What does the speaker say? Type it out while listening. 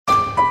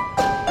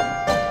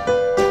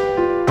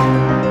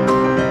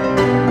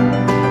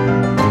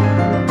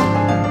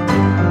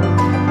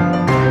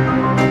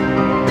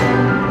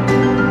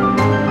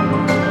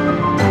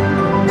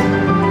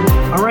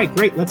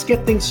Great. Let's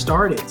get things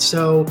started.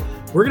 So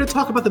we're going to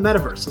talk about the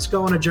metaverse. Let's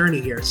go on a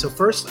journey here. So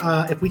first,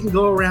 if we can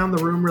go around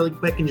the room really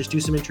quick and just do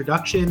some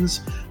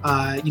introductions,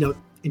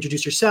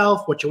 introduce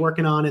yourself, what you're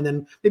working on, and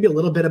then maybe a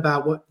little bit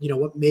about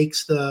what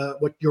makes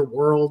what your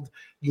world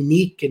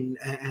unique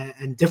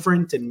and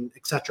different and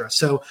et cetera.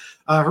 So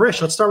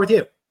Harish, let's start with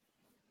you.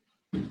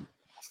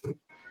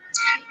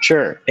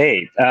 Sure.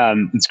 Hey,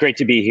 it's great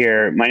to be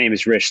here. My name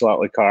is Rish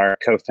Lotlekar,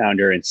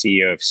 co-founder and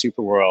CEO of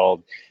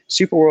Superworld.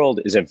 Superworld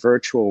is a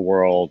virtual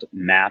world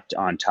mapped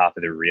on top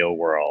of the real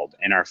world.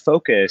 And our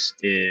focus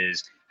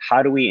is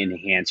how do we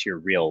enhance your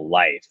real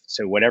life?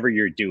 So whatever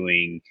you're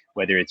doing,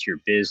 whether it's your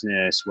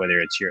business, whether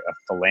it's a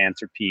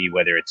philanthropy,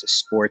 whether it's a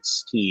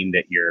sports team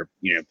that you're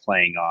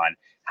playing on,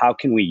 how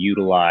can we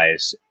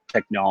utilize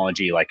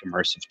technology like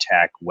immersive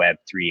tech,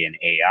 Web3, and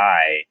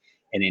AI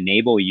and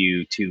enable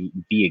you to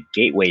be a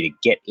gateway to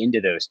get into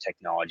those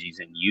technologies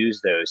and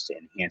use those to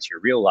enhance your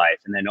real life?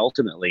 And then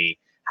ultimately,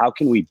 how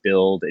can we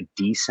build a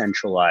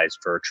decentralized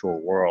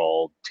virtual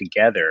world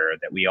together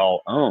that we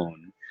all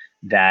own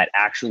that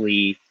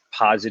actually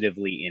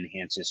positively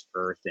enhances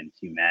Earth and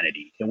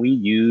humanity? Can we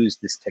use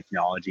this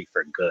technology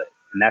for good?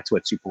 And that's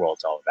what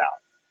Superworld's all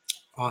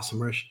about.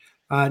 Awesome, Rish.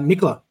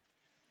 Nicola.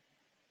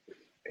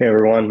 Hey,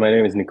 everyone. My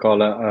name is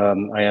Nicola.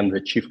 I am the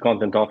Chief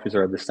Content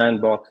Officer of The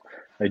Sandbox.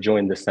 I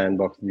joined The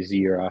Sandbox this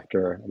year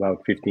after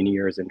about 15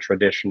 years in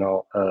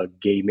traditional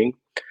gaming.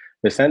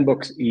 The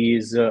Sandbox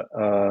is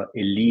a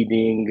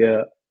leading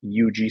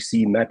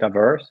UGC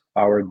metaverse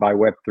powered by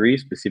Web3,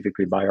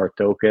 specifically by our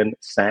token,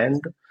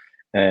 Sand,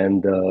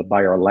 and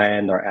by our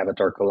land, our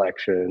avatar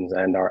collections,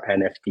 and our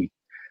NFT.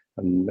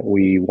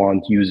 We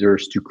want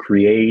users to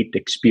create,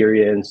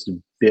 experience,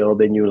 build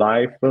a new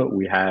life.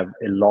 We have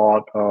a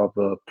lot of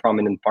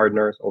prominent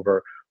partners,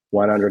 over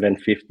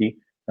 150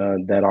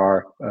 that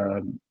are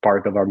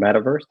part of our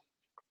metaverse.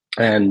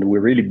 And we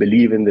really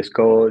believe in this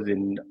cause,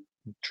 in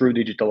true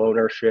digital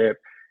ownership,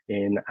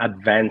 in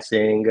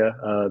advancing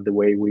the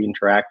way we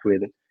interact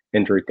with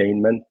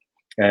entertainment,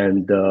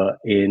 and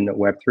in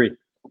Web3.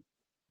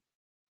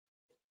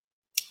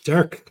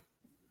 Dirk.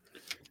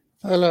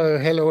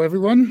 Hello,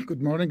 everyone.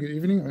 Good morning, good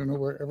evening. I don't know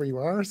wherever you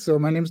are. So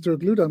my name is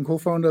Dirk Lute. I'm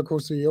co-founder,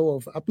 co-CEO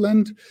of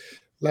Upland.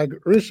 Like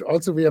Rish,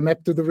 also we are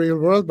mapped to the real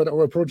world, but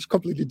our approach is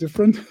completely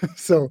different.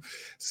 So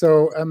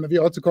we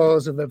also call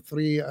us a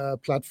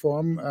Web3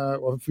 platform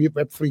or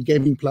Web3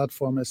 gaming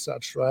platform as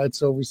such, right?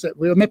 So we said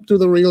we are mapped to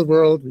the real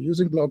world. We're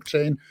using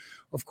blockchain,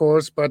 of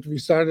course, but we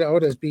started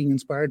out as being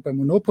inspired by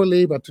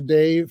Monopoly. But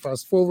today,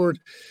 fast forward,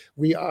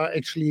 we are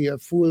actually a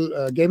full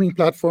gaming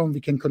platform.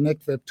 We can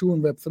connect Web2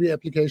 and Web3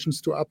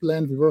 applications to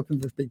Upland. We're working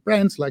with big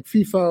brands like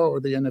FIFA or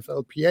the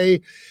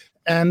NFLPA.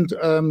 And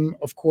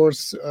of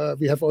course,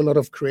 we have a lot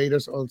of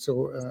creators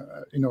also,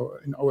 in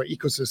our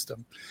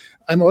ecosystem.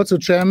 I'm also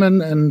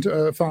chairman and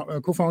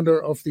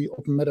co-founder of the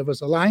Open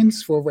Metaverse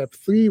Alliance for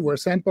Web3, where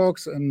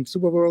Sandbox and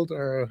Superworld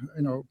are,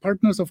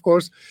 partners. Of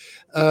course,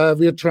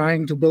 we are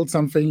trying to build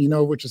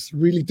something, which is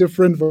really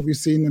different what we've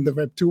seen in the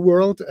Web2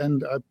 world,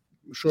 and I'm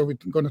sure we're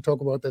going to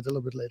talk about that a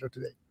little bit later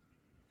today.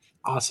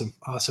 Awesome.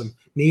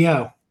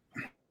 Neo.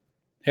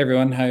 Hey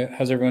everyone,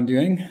 how's everyone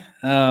doing?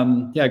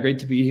 Great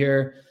to be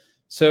here.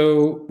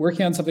 So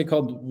working on something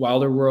called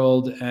Wilder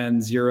World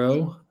and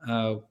Zero.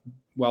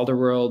 Wilder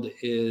World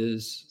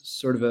is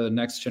sort of a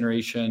next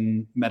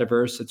generation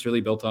metaverse. It's really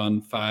built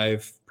on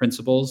 5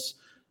 principles.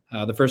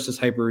 The first is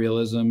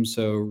hyperrealism.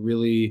 So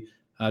really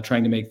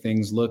trying to make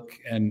things look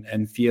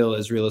and feel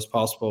as real as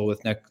possible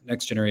with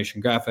next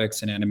generation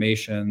graphics and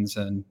animations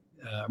and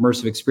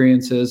immersive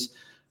experiences,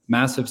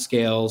 massive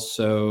scale.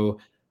 So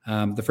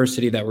the first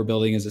city that we're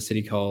building is a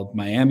city called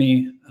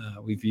Miami.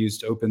 We've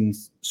used open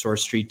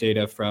source street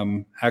data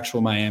from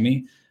actual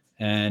Miami,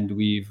 and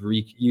we've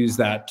used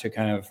that to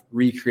kind of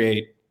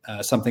recreate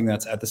something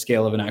that's at the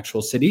scale of an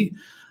actual city.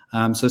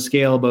 So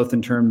scale both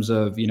in terms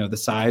of the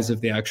size of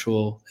the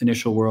actual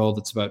initial world.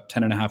 It's about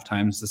 10 and a half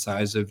times the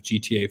size of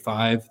GTA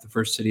 5, the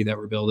first city that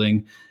we're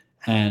building,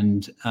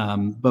 and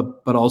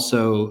but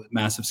also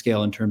massive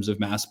scale in terms of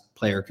mass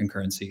player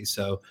concurrency.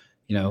 So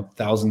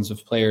thousands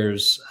of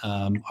players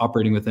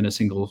operating within a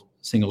single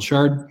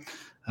shard.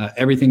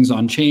 Everything's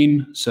on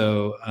chain.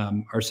 So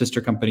our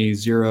sister company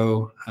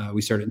Zero,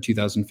 we started in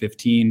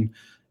 2015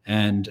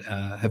 and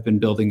have been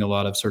building a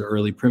lot of sort of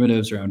early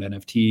primitives around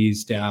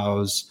NFTs,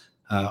 DAOs,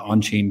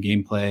 on-chain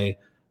gameplay,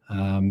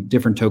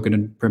 different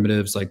token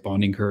primitives like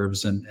bonding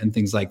curves and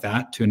things like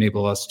that to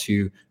enable us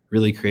to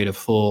really create a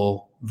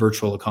full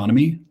virtual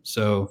economy.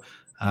 So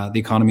the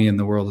economy in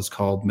the world is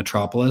called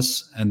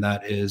Metropolis, and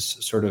that is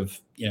sort of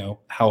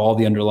how all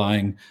the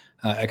underlying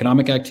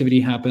economic activity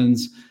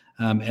happens.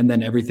 And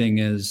then everything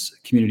is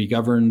community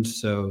governed,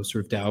 so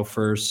sort of DAO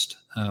first.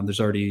 There's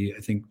already, I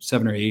think,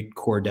 7 or 8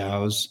 core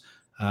DAOs,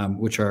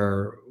 which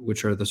are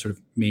the sort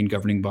of main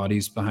governing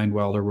bodies behind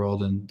Wilder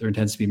World, and there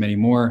intends to be many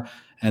more.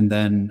 And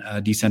then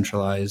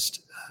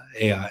decentralized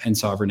AI and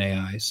sovereign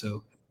AI,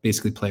 so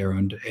basically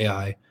player-owned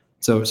AI.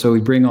 So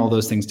we bring all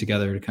those things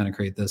together to kind of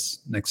create this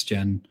next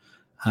gen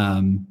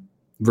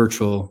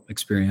virtual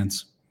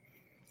experience.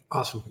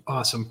 Awesome.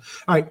 Awesome.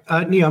 All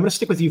right, Neo, I'm going to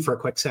stick with you for a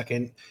quick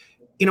second.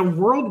 In a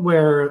world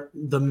where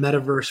the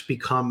metaverse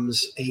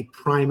becomes a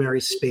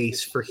primary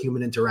space for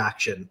human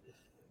interaction,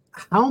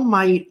 how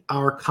might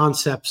our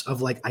concepts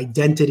of like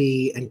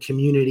identity and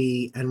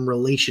community and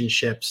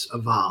relationships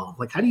evolve?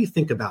 Like, how do you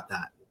think about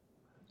that?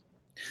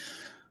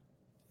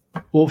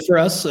 Well, for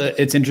us,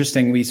 it's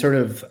interesting. We sort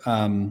of,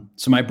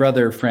 so my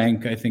brother,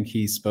 Frank, I think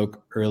he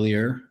spoke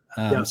earlier.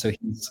 Yeah. So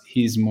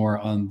he's more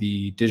on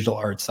the digital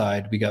art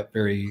side. We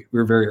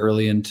were very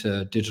early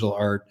into digital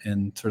art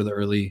in sort of the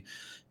early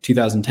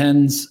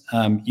 2010s,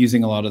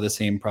 using a lot of the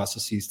same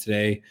processes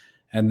today.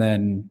 And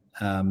then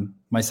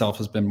myself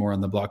has been more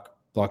on the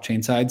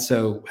blockchain side.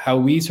 So how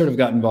we sort of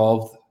got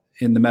involved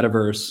in the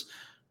metaverse,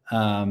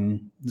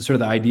 sort of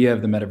the idea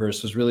of the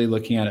metaverse was really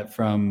looking at it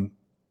from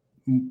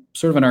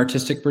sort of an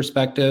artistic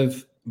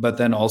perspective, but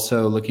then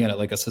also looking at it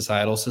like a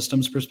societal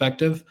systems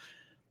perspective.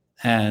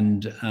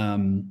 And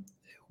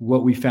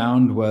what we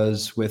found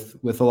was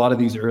with a lot of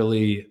these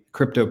early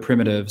crypto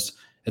primitives,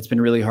 it's been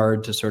really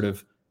hard to sort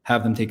of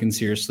have them taken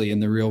seriously in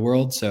the real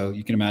world. So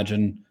you can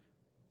imagine,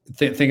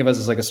 think of us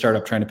as like a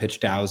startup trying to pitch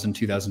DAOs in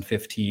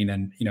 2015,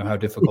 and how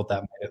difficult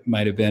that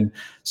might have been.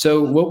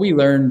 So what we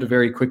learned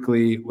very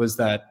quickly was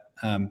that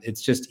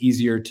it's just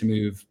easier to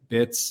move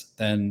bits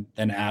than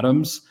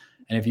atoms.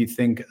 And if you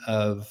think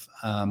of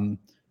all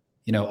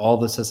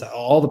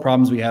the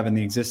problems we have in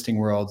the existing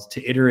world,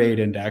 to iterate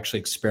and to actually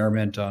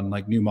experiment on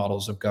like new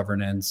models of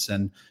governance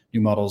and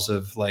new models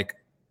of like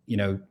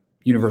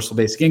universal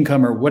basic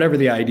income or whatever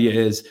the idea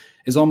is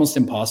almost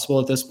impossible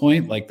at this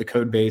point. Like the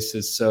code base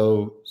is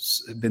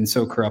been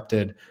so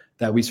corrupted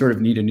that we sort of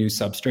need a new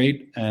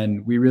substrate,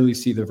 and we really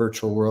see the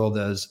virtual world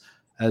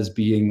as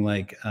being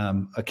like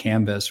a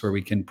canvas where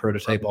we can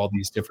prototype all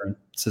these different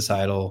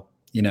societal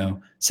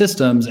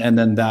systems, and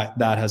then that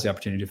has the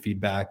opportunity to feed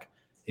back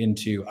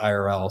into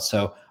IRL.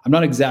 So I'm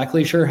not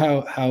exactly sure how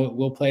it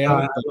will play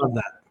out. I love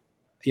that.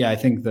 Yeah, I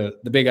think the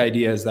big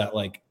idea is that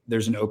like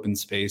there's an open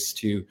space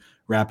to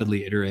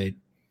rapidly iterate.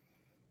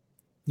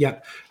 Yeah,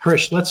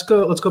 Harish, let's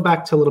go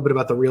back to a little bit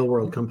about the real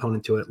world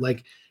component to it.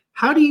 Like,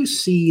 how do you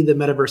see the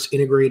metaverse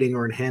integrating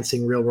or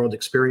enhancing real world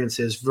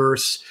experiences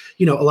versus,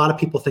 a lot of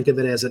people think of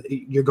it as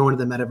you're going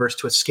to the metaverse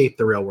to escape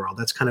the real world.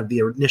 That's kind of the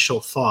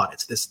initial thought.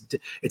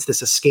 It's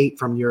this escape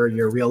from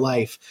your real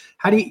life.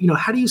 How do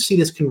you see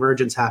this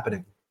convergence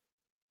happening?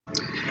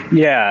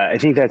 Yeah, I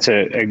think that's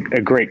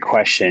a great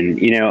question.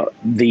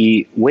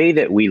 The way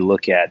that we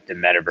look at the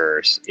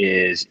metaverse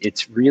is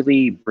it's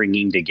really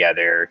bringing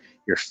together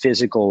your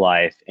physical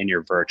life and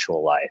your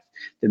virtual life.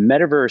 The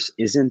metaverse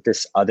isn't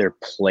this other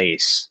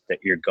place that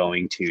you're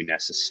going to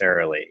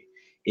necessarily.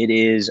 It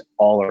is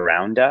all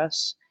around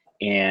us.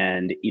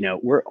 And,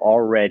 we're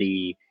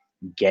already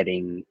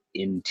getting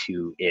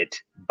into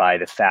it by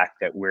the fact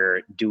that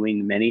we're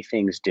doing many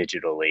things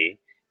digitally.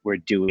 We're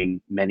doing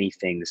many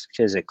things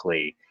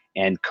physically.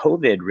 And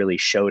COVID really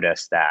showed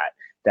us that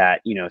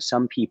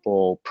some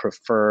people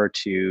prefer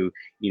to,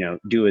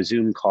 do a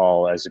Zoom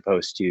call as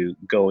opposed to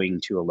going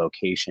to a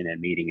location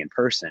and meeting in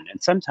person.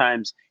 And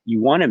sometimes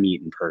you want to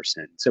meet in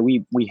person. So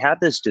we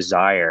have this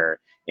desire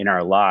in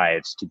our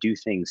lives to do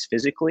things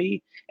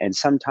physically. And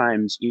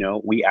sometimes,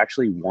 we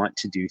actually want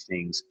to do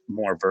things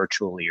more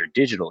virtually or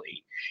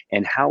digitally.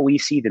 And how we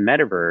see the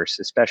metaverse,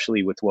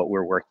 especially with what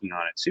we're working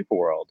on at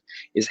Superworld,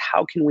 is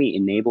how can we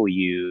enable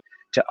you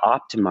to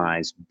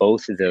optimize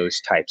both of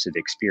those types of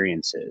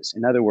experiences.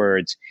 In other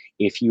words,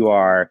 if you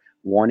are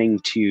wanting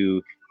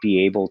to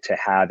be able to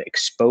have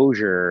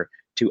exposure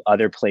to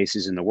other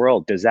places in the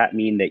world, does that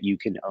mean that you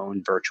can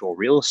own virtual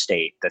real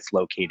estate that's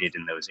located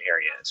in those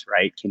areas,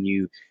 right? Can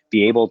you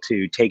be able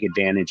to take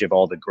advantage of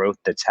all the growth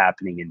that's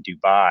happening in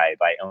Dubai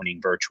by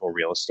owning virtual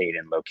real estate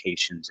in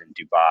locations in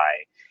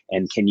Dubai?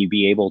 And can you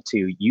be able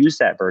to use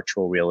that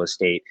virtual real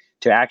estate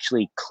to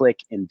actually click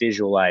and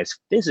visualize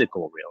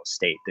physical real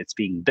estate that's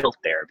being built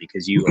there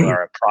because you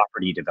are a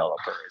property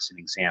developer, as an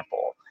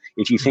example?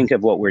 If you think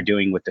of what we're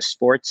doing with the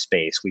sports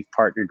space, we've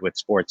partnered with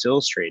Sports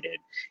Illustrated,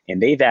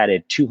 and they've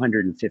added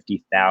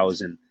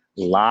 250,000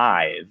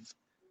 live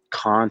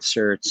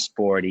concerts,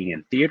 sporting,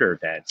 and theater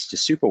events to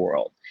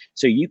Superworld.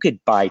 So you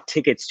could buy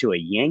tickets to a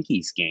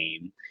Yankees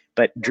game,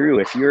 but Drew,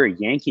 if you're a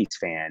Yankees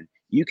fan,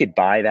 you could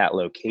buy that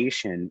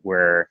location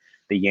where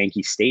the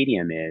Yankee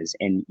Stadium is,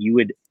 and you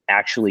would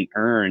actually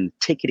earn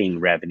ticketing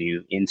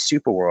revenue in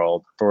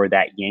Superworld for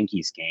that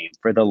Yankees game,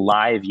 for the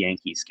live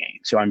Yankees game.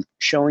 So I'm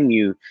showing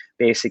you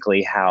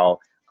basically how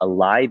a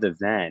live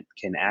event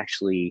can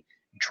actually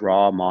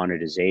draw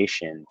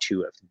monetization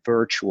to a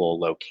virtual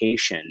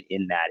location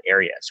in that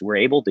area. So we're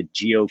able to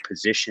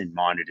geo-position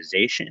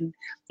monetization,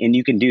 and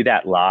you can do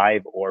that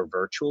live or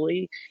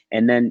virtually.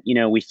 And then,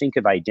 we think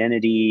of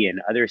identity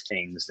and other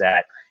things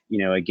that,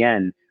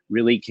 again,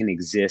 really can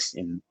exist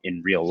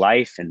in real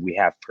life. And we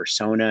have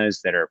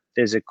personas that are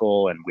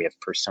physical, and we have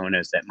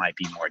personas that might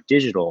be more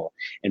digital.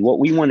 And what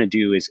we want to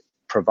do is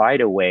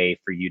provide a way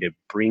for you to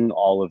bring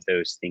all of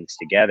those things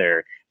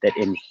together that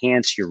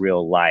enhance your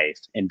real life,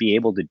 and be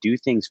able to do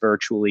things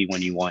virtually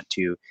when you want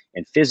to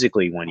and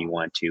physically when you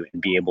want to,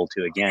 and be able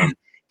to, again,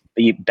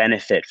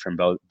 benefit from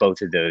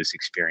both of those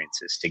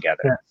experiences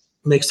together. Yeah.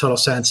 Makes total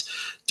sense.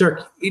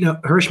 Dirk,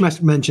 Hirsch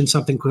mentioned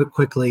something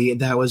quickly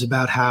that was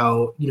about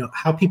how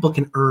people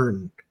can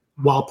earn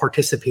while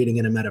participating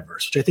in a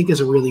metaverse, which I think is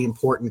a really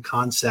important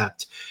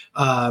concept,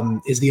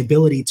 is the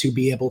ability to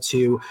be able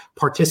to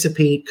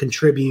participate,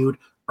 contribute,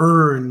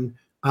 earn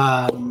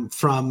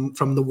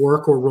from the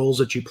work or roles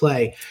that you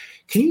play.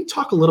 Can you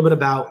talk a little bit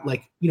about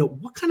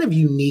what kind of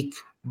unique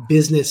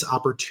business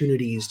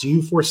opportunities do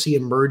you foresee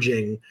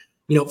emerging,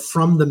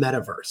 from the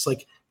metaverse?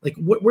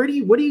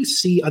 What do you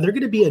see? Are there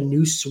going to be a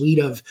new suite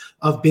of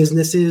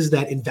businesses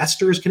that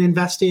investors can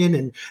invest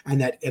in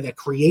and that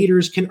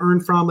creators can earn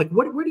from?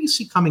 Where do you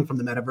see coming from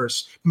the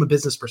metaverse from a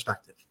business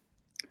perspective?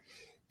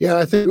 Yeah,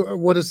 I think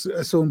what is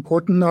so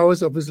important now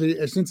is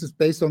obviously, since it's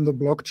based on the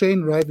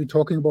blockchain, right? We're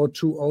talking about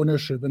true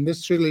ownership, and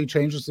this really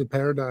changes the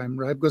paradigm,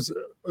 right? Because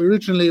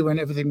originally, when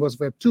everything was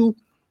Web 2,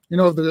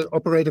 the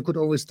operator could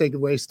always take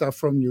away stuff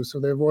from you, so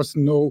there was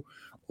no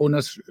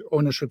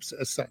ownerships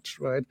as such,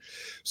 right?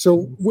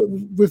 So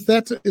with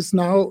that is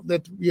now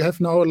that we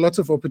have now lots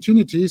of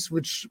opportunities,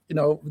 which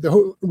the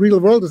whole real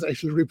world is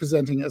actually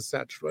representing as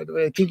such, right?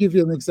 I can give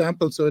you an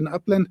example. So in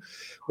Upland,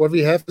 what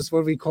we have is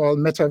what we call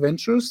meta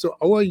ventures. So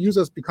our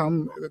users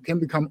can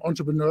become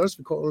entrepreneurs.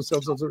 We call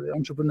ourselves also the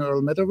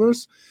entrepreneurial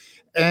metaverse.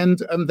 And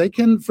they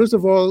can, first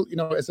of all,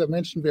 as I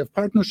mentioned, we have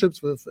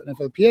partnerships with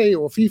NFLPA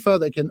or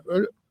FIFA. They can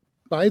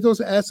buy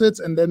those assets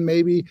and then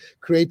maybe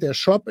create their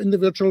shop in the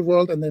virtual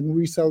world and then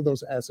resell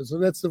those assets. So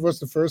that was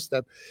the first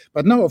step.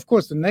 But now, of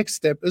course, the next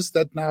step is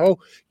that now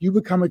you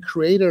become a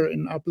creator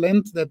in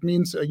Upland. That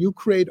means you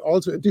create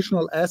also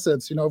additional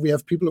assets. We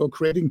have people who are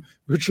creating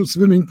virtual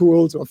swimming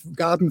pools or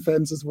garden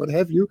fences, what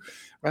have you,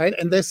 right?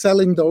 And they're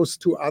selling those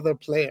to other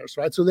players,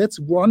 right? So that's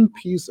one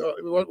piece,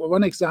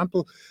 one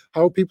example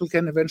how people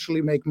can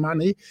eventually make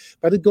money.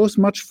 But it goes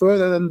much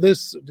further than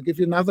this. To give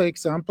you another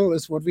example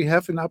is what we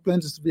have in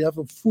Upland is we have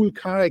a full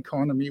car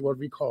economy, what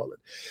we call it.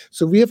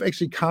 So we have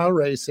actually car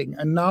racing.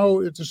 And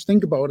now just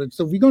think about it.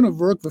 So we're going to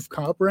work with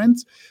car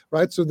brands,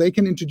 right? So they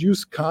can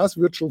introduce cars,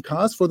 virtual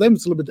cars. For them,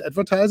 it's a little bit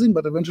advertising,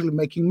 but eventually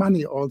making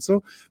money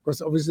also,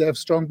 because obviously they have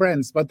strong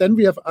brands. But then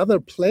we have other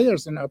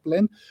players in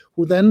Upland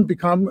who then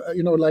become,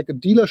 like a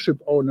dealership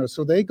owner.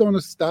 So they're going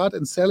to start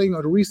and selling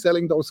or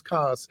reselling those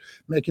cars,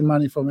 making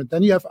money from it.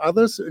 Then you have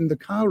others in the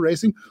car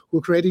racing who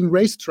are creating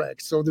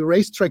racetracks. So the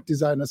racetrack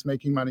designers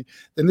making money.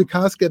 Then the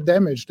cars get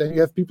damaged. Then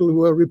you have people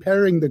who are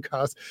repairing the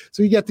cars.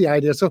 So you get the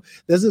idea. So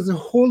there's a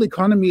whole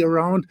economy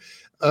around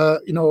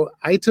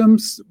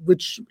items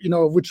which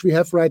we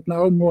have right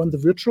now more in the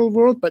virtual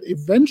world, but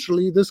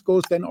eventually this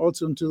goes then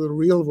also into the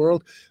real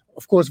world,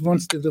 of course,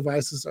 once the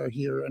devices are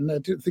here. And I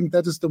think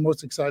that is the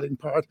most exciting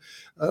part,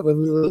 where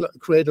we will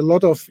create a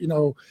lot of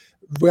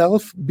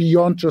wealth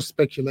beyond just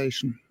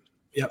speculation.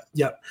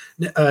 Yep.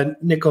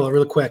 Nicola,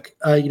 real quick,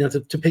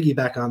 to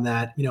piggyback on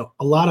that,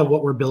 a lot of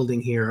what we're building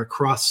here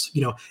across,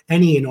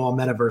 any and all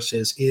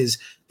metaverses is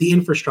the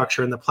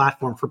infrastructure and the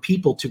platform for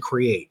people to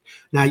create.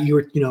 Now, you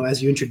were,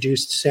 as you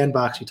introduced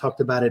Sandbox, you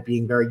talked about it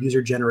being very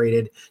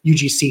user-generated,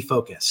 UGC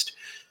focused.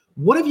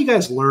 What have you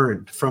guys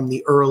learned from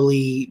the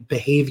early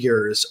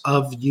behaviors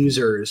of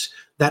users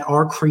that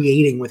are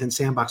creating within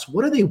Sandbox?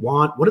 What do they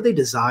want? What do they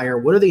desire?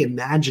 What are they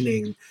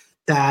imagining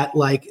that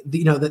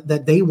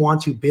that they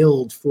want to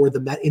build for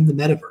in the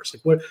metaverse?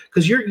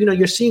 Because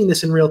you're seeing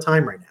this in real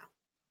time right now.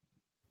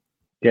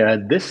 Yeah,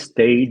 at this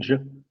stage,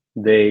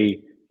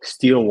 they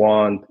still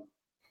want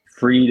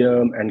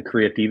freedom and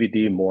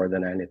creativity more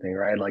than anything,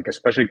 right?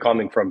 Especially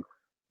coming from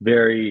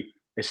very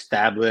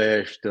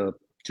established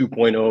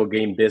 2.0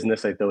 game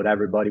business, I thought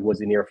everybody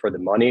was in here for the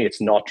money. It's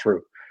not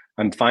true.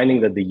 I'm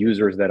finding that the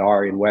users that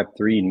are in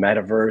Web3, in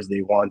metaverse,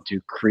 they want to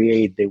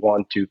create, they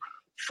want to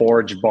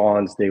forge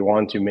bonds, they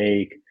want to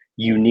make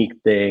unique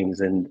things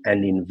and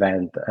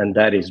invent, and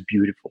that is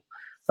beautiful.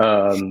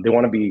 They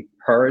want to be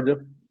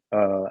heard,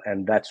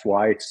 and that's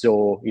why it's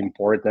so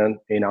important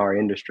in our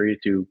industry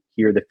to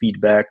hear the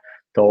feedback,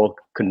 talk,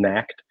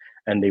 connect,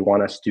 and they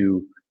want us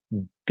to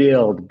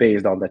build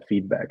based on that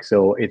feedback.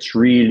 So it's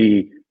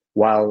really,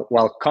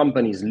 while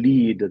companies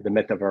lead the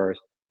metaverse,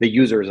 the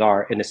users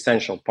are an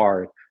essential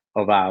part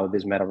of how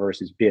this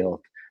metaverse is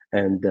built.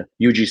 And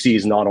UGC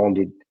is not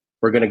only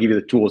we're going to give you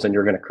the tools and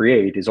you're going to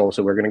create, is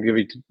also we're going to give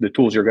you the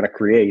tools you're going to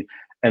create,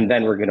 and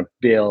then we're going to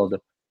build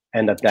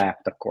and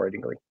adapt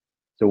accordingly.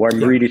 So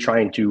I'm really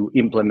trying to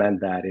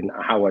implement that in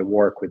how I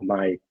work with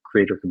my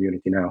creator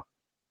community now.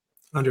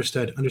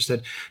 Understood.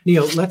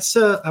 Neil, let's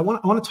I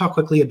want to talk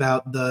quickly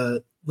about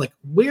the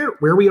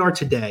where we are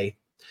today.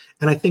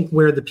 And I think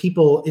where the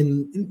people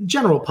in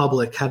general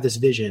public have this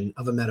vision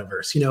of a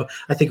metaverse,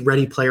 I think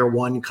Ready Player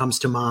One comes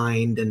to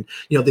mind, and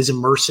these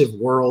immersive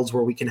worlds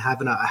where we can have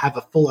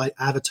a full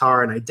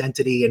avatar and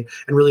identity and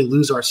really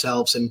lose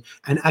ourselves and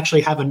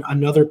actually have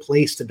another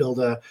place to build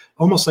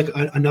almost like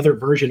another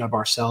version of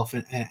ourselves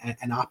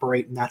and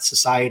operate in that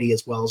society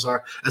as well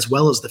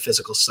as the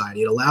physical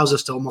society. It allows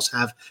us to almost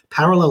have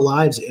parallel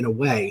lives in a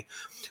way.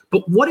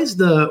 But what are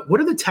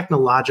the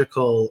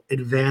technological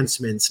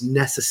advancements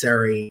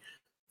necessary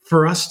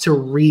for us to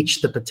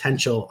reach the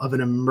potential of an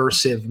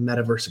immersive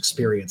metaverse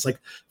experience? Like,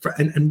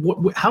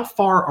 how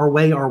far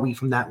away are we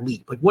from that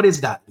leap? Like, what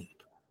is that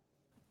leap?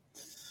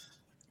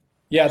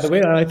 Yeah, the way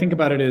that I think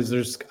about it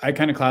is I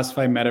kind of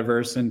classify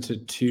metaverse into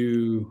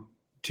two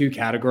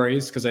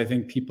categories, because I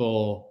think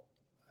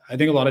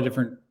a lot of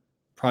different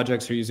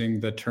projects are using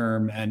the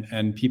term,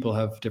 and people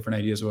have different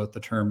ideas of what the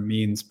term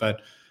means,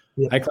 but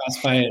yeah. I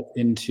classify it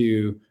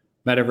into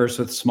metaverse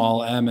with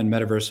small m and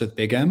metaverse with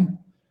big M.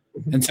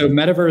 And so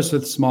metaverse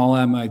with small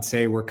m, I'd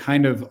say we're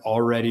kind of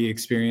already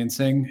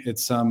experiencing.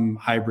 It's some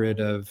hybrid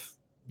of,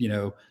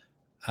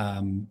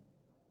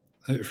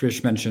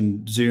 Frisch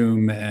mentioned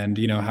Zoom and,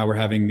 how we're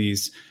having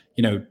these,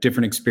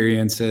 different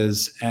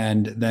experiences.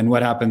 And then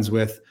what happens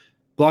with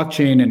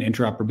blockchain and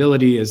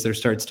interoperability is there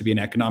starts to be an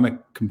economic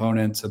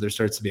component. So there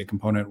starts to be a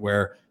component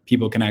where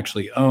people can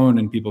actually own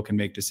and people can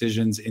make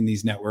decisions in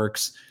these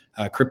networks.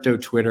 Crypto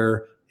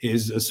Twitter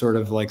is a sort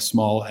of like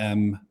small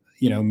m,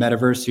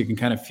 metaverse. You can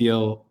kind of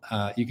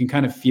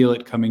feel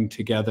it coming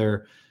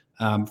together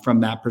from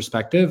that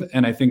perspective.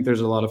 And I think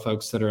there's a lot of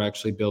folks that are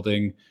actually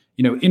building,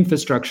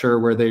 infrastructure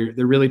where they're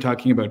really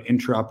talking about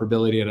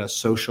interoperability at a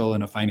social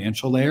and a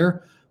financial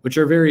layer, which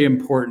are very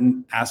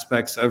important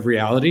aspects of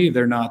reality.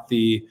 They're not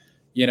the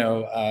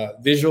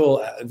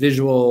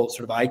visual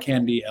sort of eye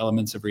candy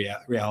elements of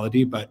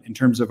reality, but in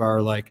terms of our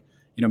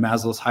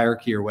Maslow's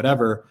hierarchy or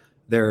whatever,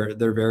 they're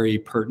very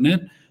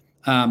pertinent.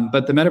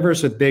 But the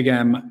metaverse with big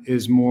M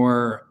is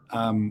more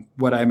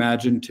what I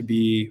imagine to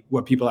be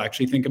what people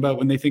actually think about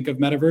when they think of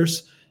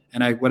metaverse.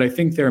 And what I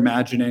think they're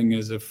imagining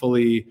is a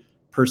fully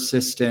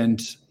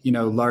persistent,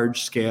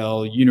 large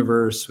scale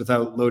universe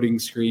without loading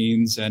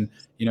screens and,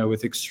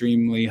 with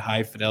extremely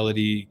high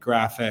fidelity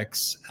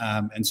graphics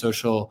and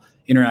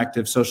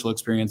interactive social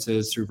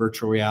experiences through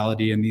virtual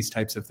reality and these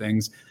types of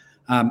things.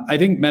 I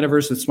think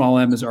metaverse with small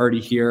m is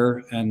already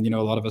here, and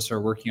a lot of us are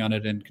working on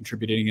it and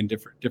contributing in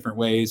different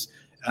ways.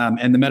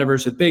 And the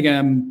metaverse with big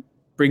M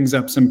brings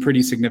up some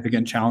pretty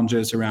significant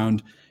challenges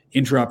around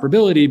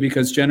interoperability,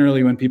 because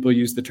generally when people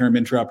use the term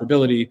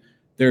interoperability,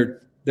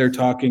 they're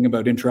talking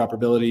about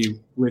interoperability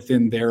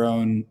within their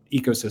own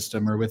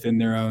ecosystem or within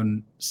their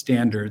own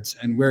standards.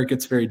 And where it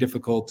gets very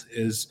difficult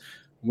is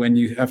when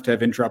you have to have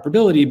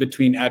interoperability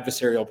between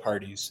adversarial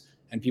parties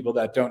and people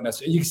that don't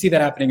necessarily. You can see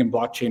that happening in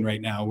blockchain right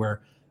now,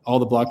 where all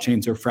the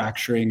blockchains are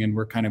fracturing and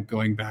we're kind of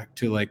going back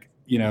to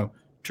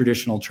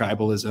traditional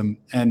tribalism.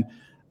 And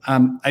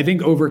I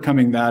think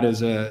overcoming that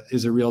is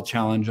a real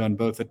challenge on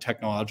both a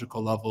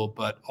technological level,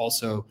 but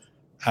also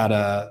at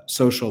a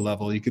social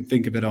level. You could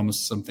think of it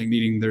almost something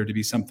needing there to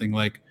be something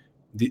like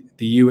the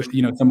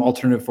some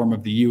alternative form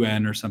of the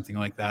UN or something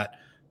like that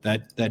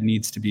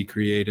needs to be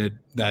created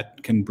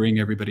that can bring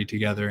everybody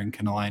together and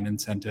can align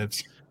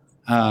incentives.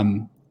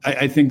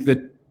 I think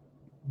that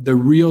the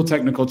real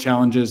technical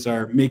challenges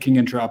are making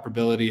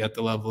interoperability at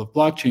the level of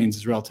blockchains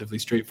is relatively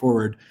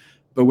straightforward.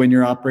 But when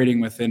you're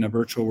operating within a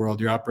virtual world,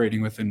 you're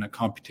operating within a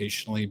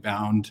computationally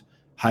bound,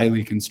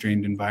 highly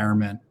constrained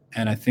environment.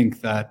 And I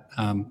think that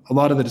a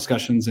lot of the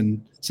discussions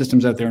and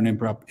systems out there in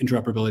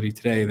interoperability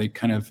today,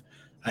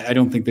 I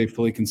don't think they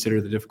fully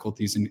consider the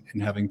difficulties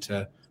in having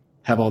to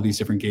have all these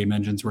different game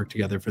engines work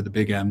together for the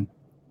big M.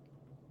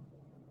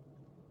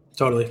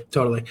 Totally.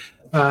 Nicola,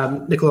 I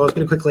was going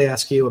to quickly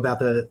ask you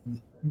about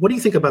what do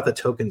you think about the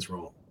tokens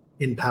role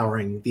in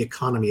powering the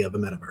economy of a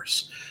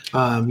metaverse?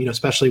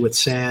 Especially with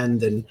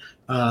Sand and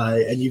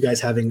you guys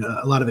having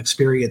a lot of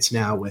experience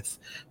now with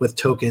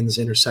tokens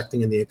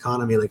intersecting in the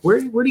economy. Like, where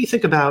do you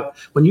think about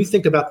when you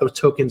think about those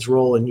tokens'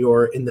 role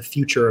in the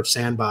future of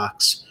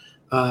Sandbox?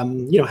 How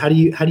do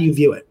you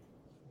view it?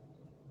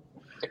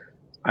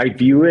 I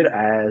view it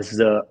as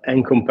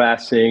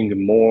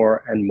encompassing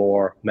more and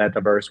more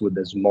metaverse with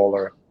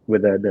the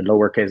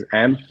lowercase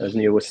m, as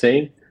Neil was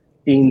saying,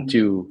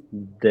 into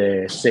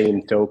the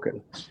same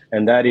token.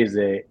 And that is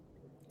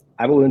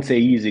I wouldn't say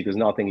easy, because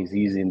nothing is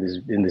easy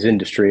in this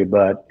industry,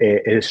 but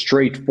a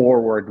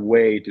straightforward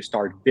way to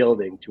start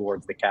building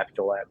towards the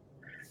capital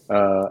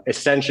M.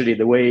 Essentially,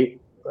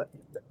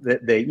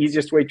 the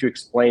easiest way to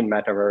explain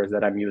metaverse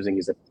that I'm using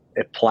is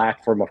a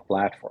platform of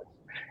platforms.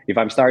 If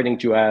I'm starting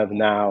to have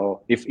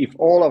now, if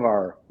all of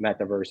our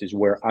metaverses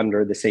were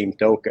under the same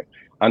token,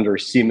 under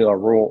similar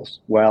rules,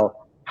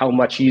 well, how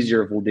much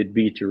easier would it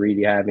be to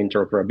really have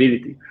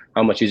interoperability?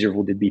 How much easier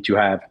would it be to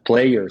have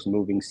players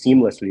moving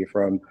seamlessly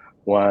from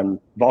one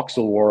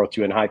voxel world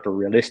to an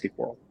hyper-realistic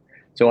world?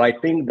 So I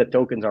think the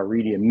tokens are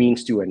really a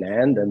means to an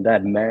end, and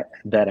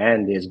that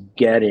end is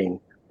getting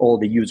all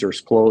the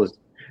users close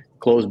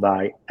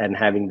by and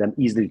having them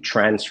easily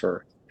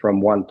transfer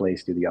from one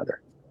place to the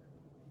other.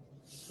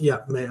 Yeah,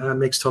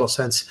 makes total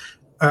sense.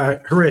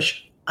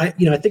 Harish, I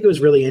think it was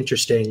really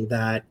interesting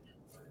that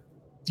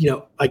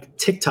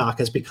TikTok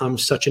has become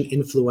such an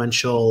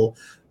influential,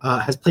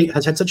 has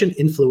had such an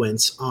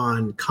influence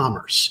on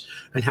commerce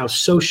and how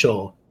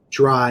social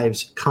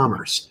drives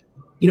commerce.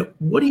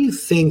 What do you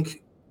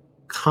think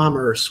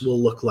commerce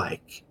will look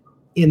like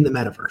in the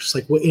metaverse?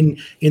 Like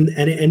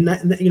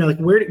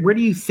where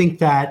do you think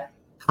that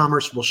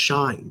commerce will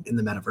shine in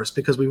the metaverse?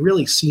 Because we've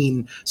really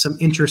seen some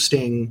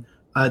interesting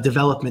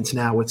developments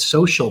now with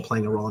social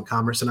playing a role in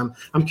commerce, and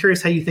I'm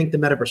curious how you think the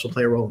metaverse will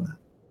play a role in that.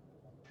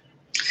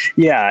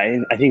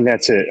 Yeah, I think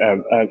that's a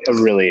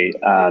really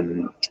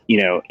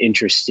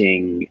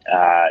interesting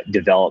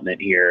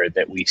development here,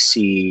 that we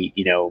see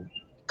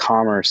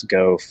commerce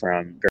go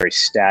from very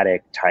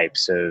static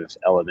types of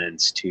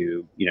elements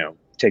to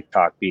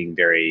TikTok being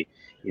very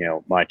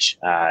much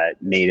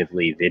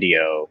natively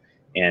video,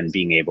 and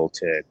being able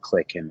to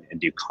click and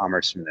do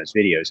commerce from those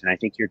videos. And I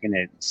think you're going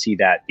to see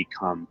that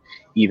become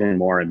even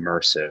more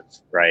immersive,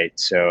 right?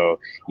 So,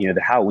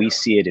 how we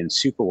see it in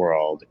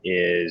Superworld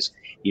is,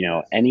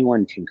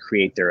 anyone can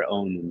create their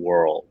own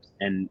world.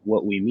 And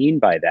what we mean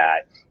by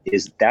that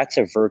is that's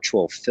a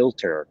virtual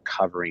filter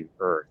covering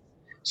Earth.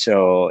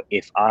 So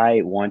if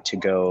I want to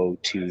go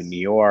to New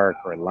York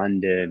or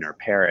London or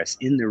Paris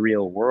in the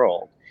real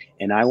world,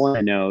 and I want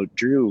to know,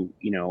 Drew,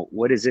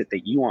 what is it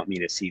that you want me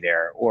to see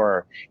there?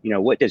 Or,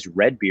 what does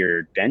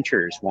Redbeard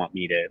Ventures want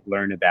me to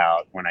learn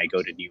about when I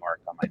go to New York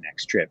on my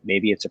next trip?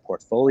 Maybe it's a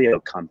portfolio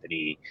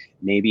company.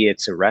 Maybe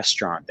it's a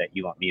restaurant that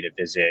you want me to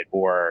visit,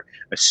 or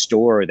a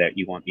store that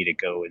you want me to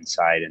go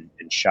inside and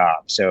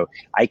shop. So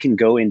I can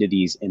go into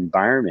these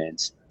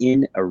environments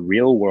in a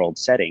real world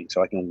setting.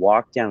 So I can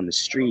walk down the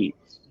street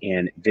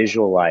and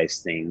visualize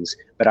things,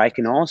 but I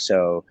can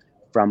also,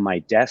 from my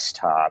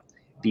desktop,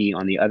 be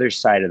on the other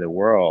side of the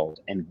world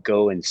and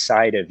go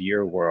inside of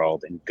your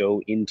world and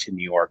go into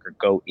New York or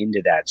go into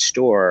that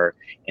store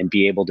and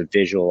be able to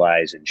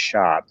visualize and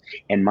shop.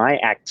 And my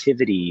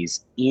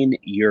activities in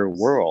your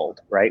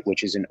world, right,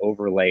 which is an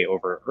overlay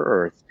over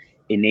Earth,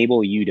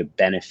 enable you to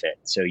benefit.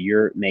 So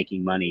you're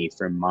making money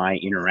from my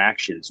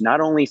interactions, not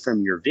only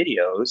from your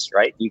videos,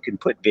 right? You can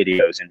put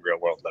videos in real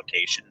world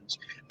locations,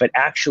 but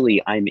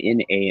actually I'm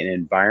in an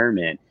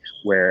environment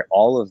where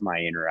all of my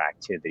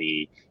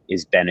interactivity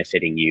is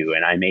benefiting you.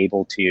 And I'm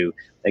able to,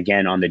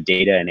 again, on the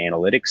data and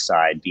analytics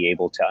side, be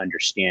able to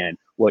understand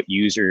what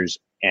users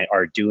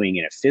are doing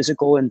in a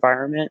physical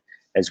environment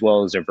as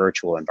well as a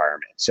virtual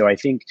environment. So I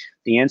think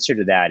the answer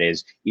to that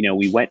is,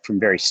 we went from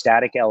very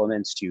static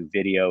elements to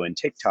video and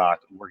TikTok,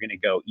 and we're going to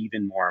go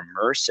even more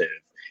immersive.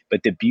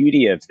 But the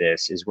beauty of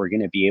this is we're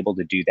going to be able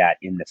to do that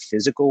in the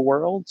physical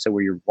world. So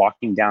where you're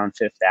walking down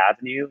Fifth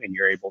Avenue and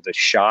you're able to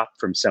shop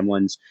from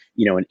someone's,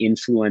 an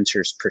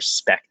influencer's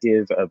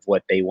perspective of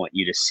what they want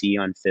you to see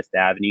on Fifth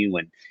Avenue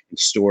and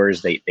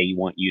stores they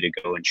want you to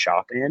go and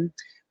shop in,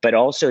 but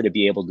also to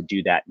be able to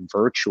do that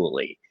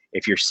virtually.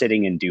 If you're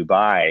sitting in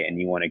Dubai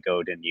and you want to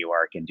go to New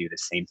York and do the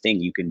same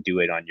thing, you can do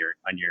it on your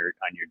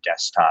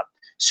desktop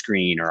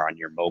screen or on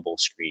your mobile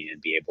screen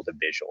and be able to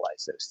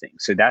visualize those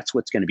things. So that's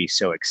what's going to be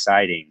so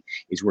exciting,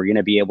 is we're going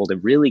to be able to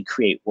really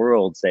create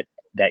worlds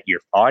that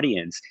your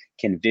audience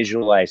can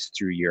visualize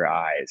through your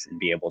eyes and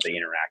be able to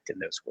interact in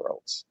those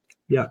worlds.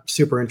 Yeah,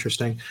 super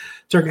interesting.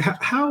 Dirk,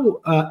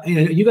 how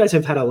you guys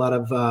have had a lot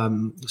of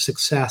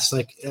success,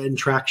 and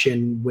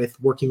traction with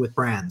working with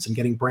brands and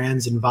getting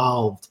brands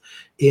involved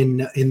in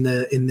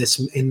the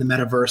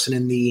metaverse and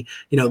in the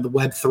the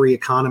Web3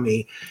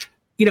 economy.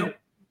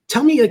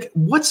 Tell me,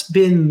 what's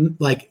been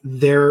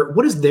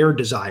what is their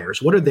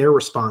desires? What are their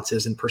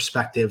responses and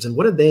perspectives, and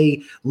what are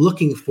they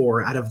looking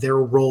for out of their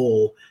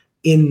role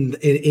in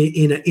a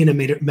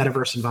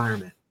metaverse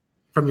environment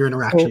from your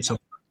interaction so far?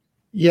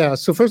 Yeah.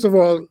 So first of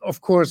all,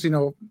 of course,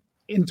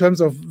 in terms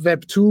of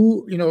Web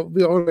 2,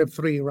 we're all Web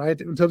 3, right?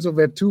 In terms of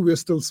Web 2, we're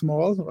still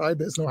small, right?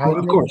 There's no hiding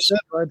of course,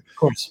 that, right? Of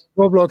course.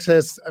 Roblox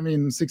has,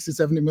 60,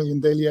 70 million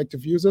daily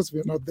active users.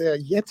 We're not there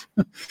yet,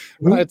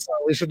 right? So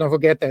we should not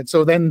forget that.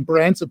 So then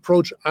brands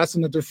approach us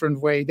in a different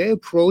way. They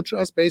approach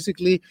us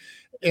basically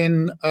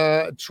in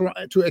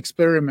try to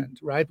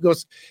experiment, right?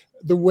 Because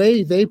the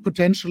way they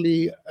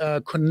potentially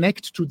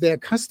connect to their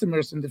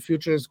customers in the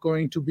future is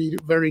going to be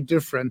very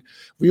different.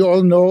 We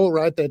all know,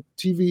 right, that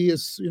TV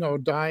is,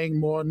 dying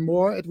more and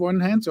more at one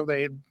hand, so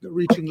they're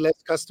reaching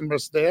less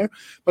customers there.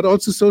 But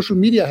also social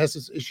media has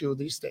this issue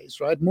these days,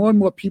 right? More and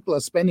more people are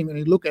spending, when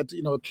you look at,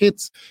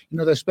 kids,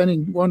 they're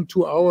spending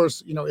 1-2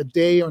 hours, a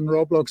day on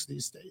Roblox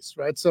these days,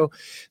 right? So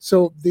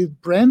the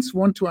brands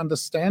want to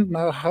understand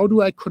now, how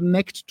do I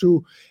connect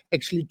to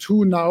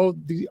now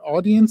the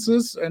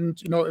audiences and,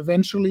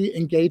 eventually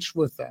engage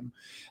with them.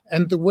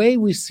 And the way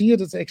we see it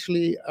is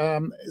actually,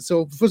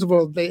 so first of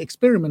all, they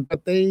experiment,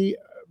 but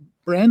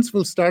brands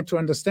will start to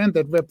understand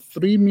that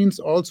Web3 means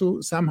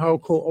also somehow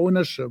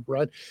co-ownership,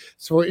 right?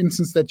 So for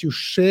instance, that you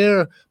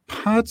share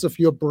parts of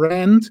your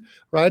brand,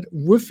 right,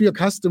 with your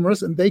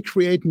customers, and they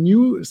create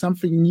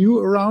something new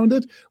around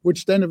it,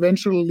 which then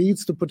eventually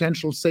leads to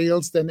potential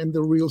sales then in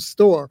the real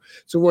store.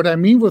 So what I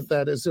mean with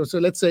that is, so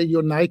let's say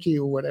you're Nike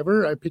or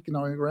whatever, I pick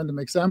a random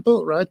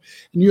example, right?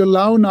 And you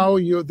allow now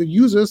the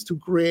users to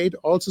create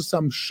also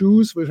some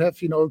shoes which have,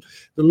 the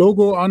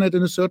logo on it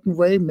in a certain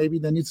way. Maybe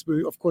there needs to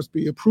be, of course,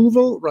 be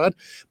approval, right?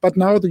 But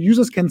now the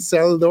users can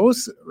sell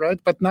those, right?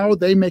 But now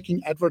they're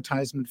making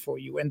advertisement for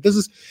you. And this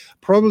is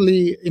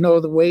probably,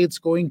 the way way it's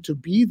going to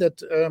be,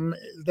 that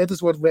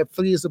is what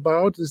Web3 is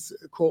about, is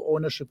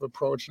co-ownership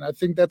approach. And I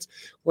think that's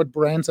what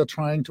brands are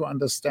trying to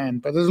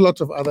understand. But there's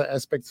lots of other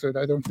aspects to it.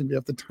 I don't think we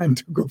have the time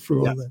to go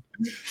through all that.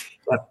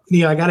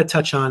 Yeah, I got to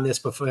touch on this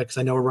before, because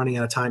I know we're running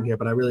out of time here,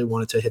 but I really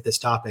wanted to hit this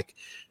topic.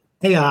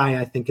 AI,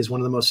 I think, is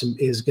going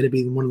to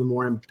be one of the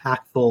more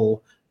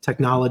impactful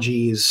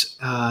technologies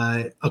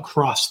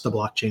across the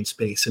blockchain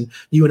space. And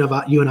you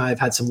and I have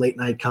had some late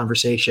night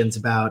conversations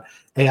about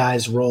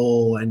AI's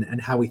role and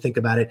how we think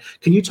about it.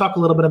 Can you talk a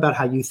little bit about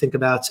how you think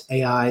about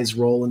AI's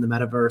role in the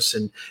metaverse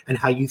and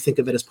how you think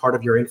of it as part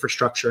of your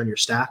infrastructure and your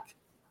stack?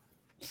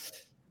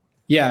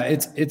 Yeah,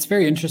 it's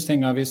very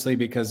interesting, obviously,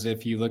 because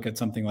if you look at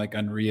something like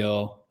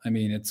Unreal, I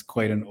mean, it's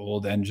quite an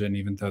old engine,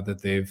 even though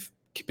that they've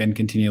been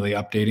continually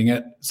updating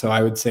it. So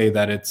I would say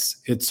that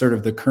it's sort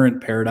of the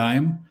current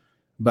paradigm,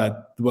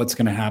 but what's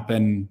going to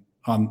happen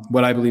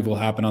what I believe will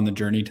happen on the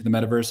journey to the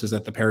metaverse is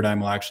that the paradigm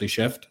will actually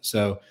shift.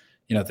 So,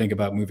 think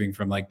about moving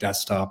from like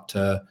desktop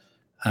to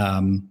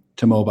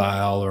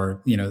mobile,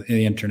 or,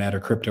 the internet or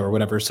crypto or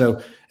whatever.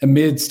 So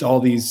amidst all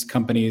these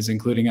companies,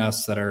 including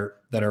us that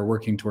are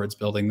working towards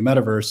building the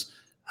metaverse,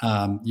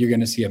 you're going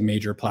to see a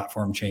major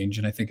platform change.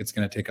 And I think it's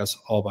going to take us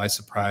all by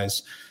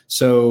surprise.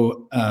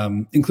 So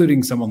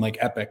including someone like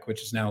Epic,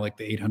 which is now like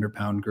the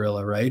 800-pound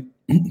gorilla, right?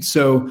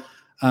 So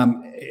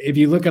if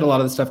you look at a lot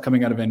of the stuff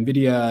coming out of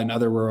NVIDIA and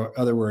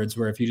other words,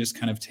 where if you just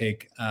kind of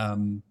take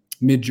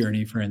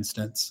Midjourney, for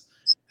instance,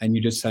 and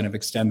you just kind of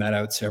extend that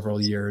out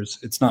several years,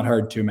 it's not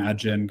hard to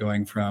imagine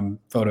going from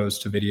photos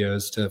to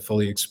videos to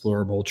fully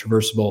explorable,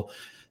 traversable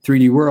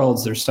 3D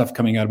worlds. There's stuff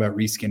coming out about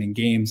reskinning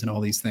games and all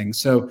these things.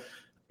 So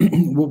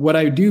what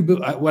I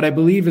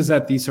believe is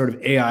that the sort of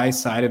AI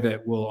side of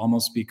it will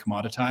almost be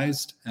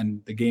commoditized,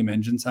 and the game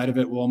engine side of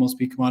it will almost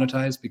be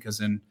commoditized, because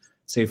in,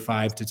 say,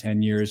 5 to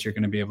 10 years, you're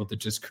going to be able to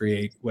just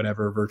create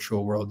whatever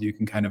virtual world you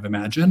can kind of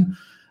imagine.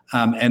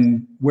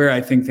 And where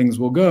I think things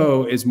will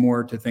go is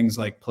more to things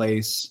like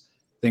place,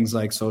 things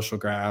like social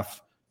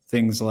graph,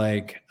 things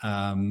like,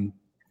 asset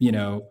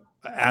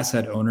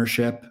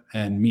ownership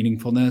and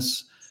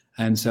meaningfulness.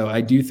 And so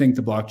I do think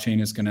the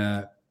blockchain is going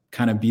to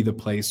kind of be the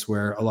place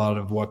where a lot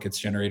of what gets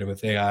generated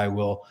with AI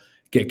will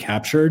get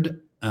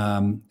captured.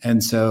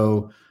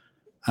 So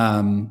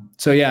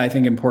yeah, I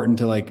think important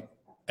to like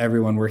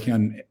everyone working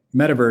on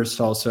metaverse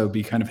to also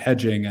be kind of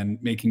hedging and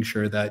making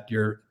sure that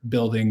you're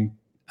building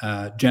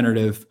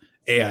generative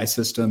AI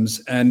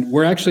systems. And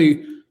we're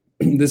actually,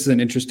 this is an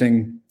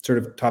interesting sort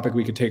of topic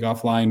we could take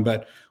offline,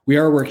 but we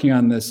are working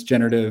on this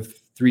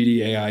generative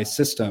 3D AI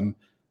system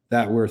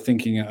that we're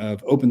thinking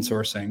of open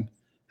sourcing.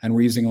 And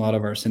we're using a lot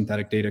of our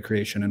synthetic data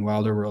creation in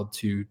Wilder World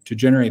to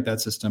generate that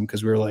system,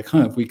 because we were like,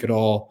 if we could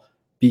all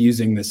be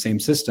using the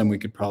same system, we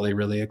could probably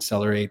really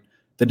accelerate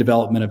the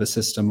development of a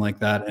system like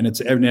that. And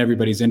it's in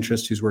everybody's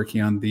interest who's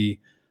working on the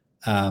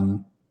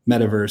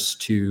metaverse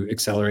to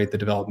accelerate the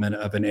development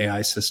of an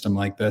AI system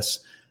like this,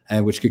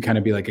 which could kind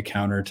of be like a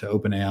counter to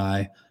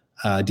OpenAI,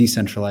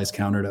 decentralized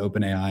counter to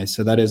OpenAI.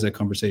 So that is a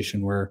conversation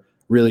we're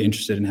really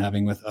interested in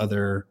having with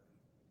other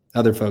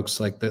folks,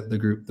 like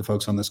the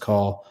folks on this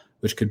call,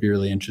 which could be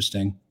really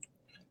interesting.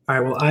 All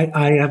right. Well,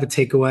 I have a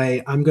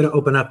takeaway. I'm going to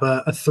open up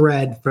a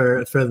thread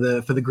for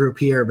the group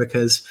here,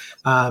 because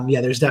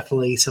there's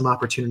definitely some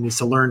opportunities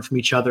to learn from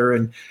each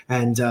other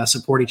and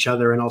support each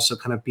other, and also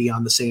kind of be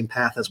on the same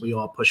path as we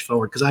all push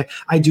forward. Because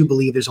I do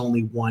believe there's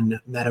only one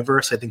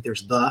metaverse. I think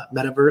there's the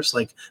metaverse,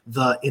 like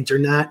the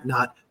internet,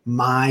 not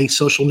my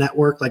social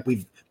network like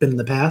we've been in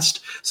the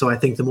past. So I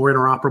think the more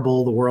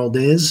interoperable the world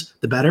is,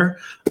 the better.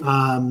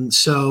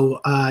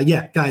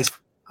 Guys,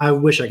 I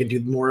wish I could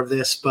do more of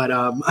this, but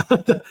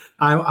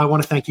I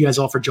want to thank you guys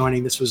all for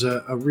joining. This was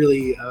a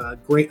really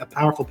great,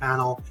 powerful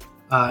panel,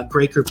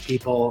 great group of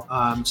people.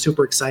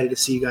 Super excited to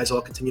see you guys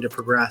all continue to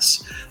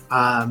progress,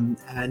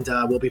 and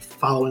we'll be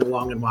following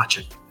along and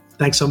watching.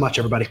 Thanks so much,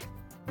 everybody.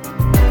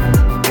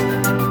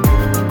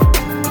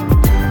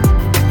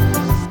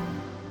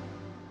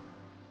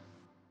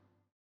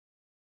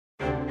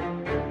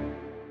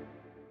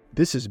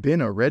 This has been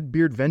a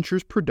Redbeard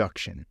Ventures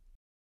production.